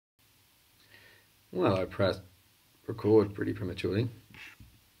Well, I pressed record pretty prematurely.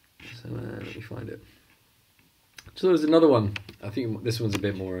 So let me find it. So there was another one. I think this one's a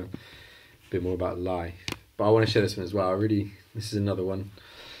bit more about life. But I want to share this one as well. This is another one.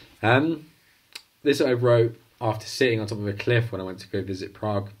 This I wrote after sitting on top of a cliff when I went to go visit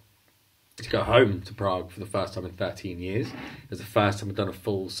Prague. To go home to Prague for the first time in 13 years. It was the first time I'd done a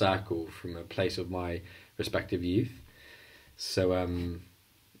full circle from a place of my respective youth. So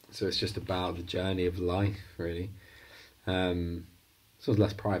it's just about the journey of life, really. This was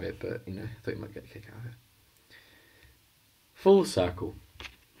less private, but I thought you might get a kick out of it. Full circle.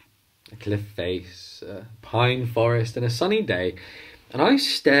 A cliff face, a pine forest, and a sunny day, and I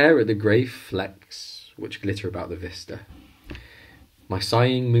stare at the grey flecks which glitter about the vista. My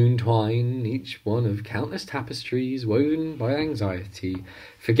sighing moon twine, each one of countless tapestries woven by anxiety,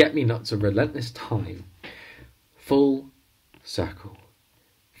 forget-me-nots of relentless time. Full circle.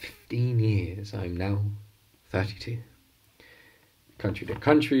 15 years, I'm now 32. Country to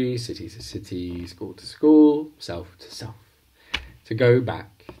country, city to city, school to school, self to self. To go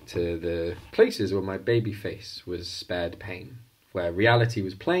back to the places where my baby face was spared pain, where reality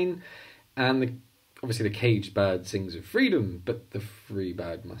was plain, and obviously the caged bird sings of freedom, but the free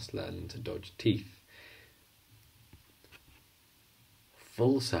bird must learn to dodge teeth.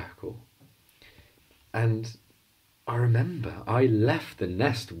 Full circle. And I remember I left the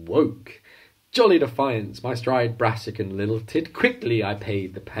nest woke. Jolly defiance, my stride brassic and lilted. Quickly I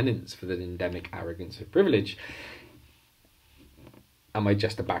paid the penance for the endemic arrogance of privilege. And my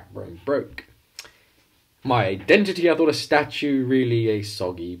jester backbone broke. My identity, I thought a statue, really a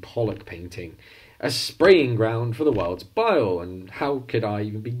soggy Pollock painting. A spraying ground for the world's bile, and how could I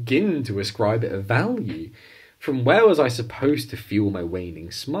even begin to ascribe it a value? From where was I supposed to fuel my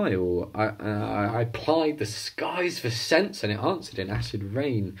waning smile? I plied the skies for sense, and it answered in acid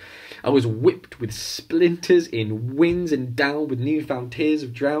rain. I was whipped with splinters in winds and down with newfound tears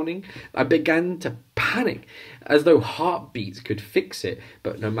of drowning. I began to panic, as though heartbeats could fix it,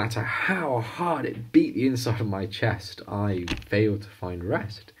 but no matter how hard it beat the inside of my chest, I failed to find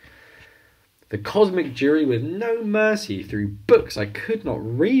rest. The cosmic jury with no mercy threw books I could not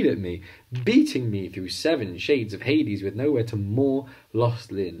read at me, beating me through 7 shades of Hades with nowhere to moor,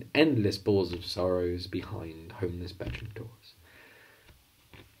 lost in endless balls of sorrows behind homeless bedroom doors.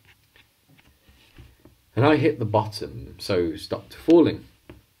 And I hit the bottom, so stopped falling.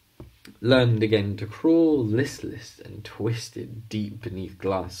 Learned again to crawl listless and twisted deep beneath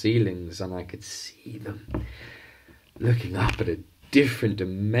glass ceilings, and I could see them, looking up at a different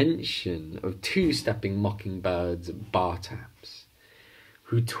dimension of 2-stepping mockingbirds at bar taps,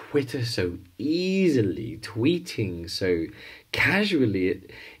 who twitter so easily, tweeting so casually.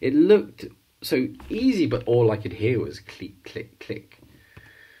 It looked so easy, but all I could hear was click, click, click.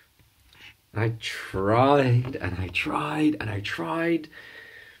 I tried and I tried and I tried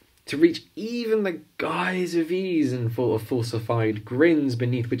to reach even the guise of ease and full of falsified grins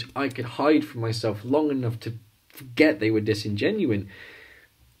beneath which I could hide from myself long enough to forget they were disingenuine.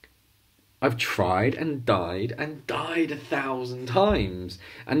 I've tried and died 1,000 times,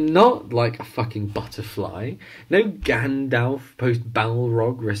 and not like a fucking butterfly. No Gandalf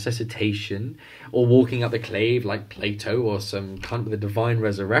post-Balrog resuscitation, or walking up the clave like Plato or some cunt with a divine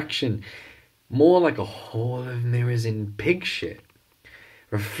resurrection. More like a hall of mirrors in pig shit,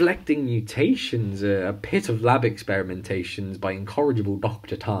 reflecting mutations, a pit of lab experimentations by incorrigible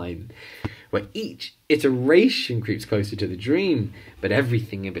Dr. Time, where each iteration creeps closer to the dream, but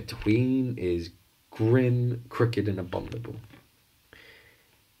everything in between is grim, crooked, and abominable.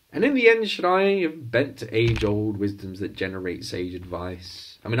 And in the end, should I have bent to age-old wisdoms that generate sage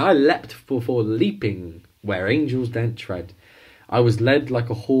advice? I mean, I leapt before leaping where angels daren't tread. I was led like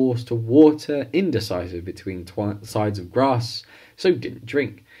a horse to water, indecisive between sides of grass, so didn't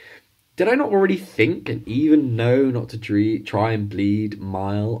drink. Did I not already think and even know not to try and bleed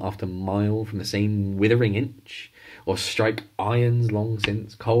mile after mile from the same withering inch, or strike irons long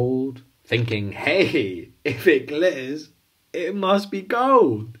since cold, thinking, hey, if it glitters, it must be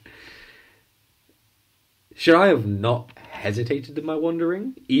gold? Should I have not hesitated in my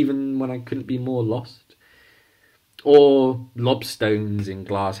wandering, even when I couldn't be more lost? Or lob stones in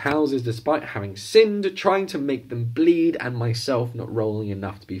glass houses despite having sinned, trying to make them bleed, and myself not rolling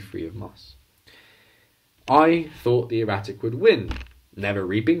enough to be free of moss? I thought the erratic would win, never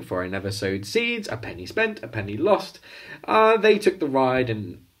reaping, for I never sowed seeds, a penny spent, a penny lost. They took the ride,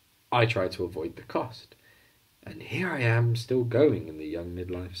 and I tried to avoid the cost. And here I am, still going in the young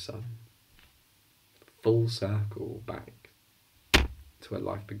midlife sun. Full circle back to where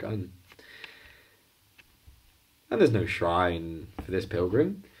life begun. And there's no shrine for this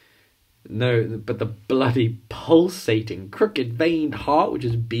pilgrim. No, but the bloody pulsating, crooked-veined heart which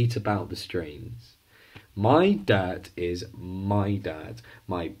has beat about the strains. My dirt is my dirt.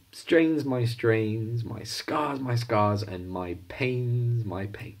 My strains, my strains. My scars, and my pains, my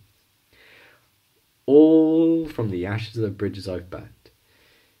pains. All from the ashes of the bridges I've burnt.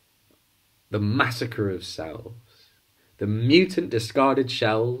 The massacre of cells. The mutant discarded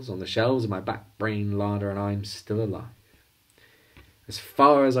shells on the shelves of my back brain larder, and I'm still alive. As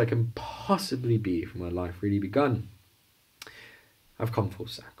far as I can possibly be from where life really begun. I've come full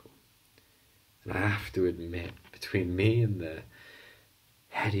circle. And I have to admit, between me and the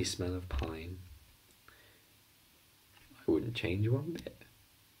heady smell of pine, I wouldn't change one bit.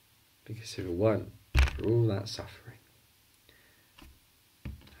 Because if it weren't for all that suffering,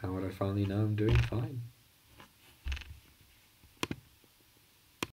 how would I finally know I'm doing fine?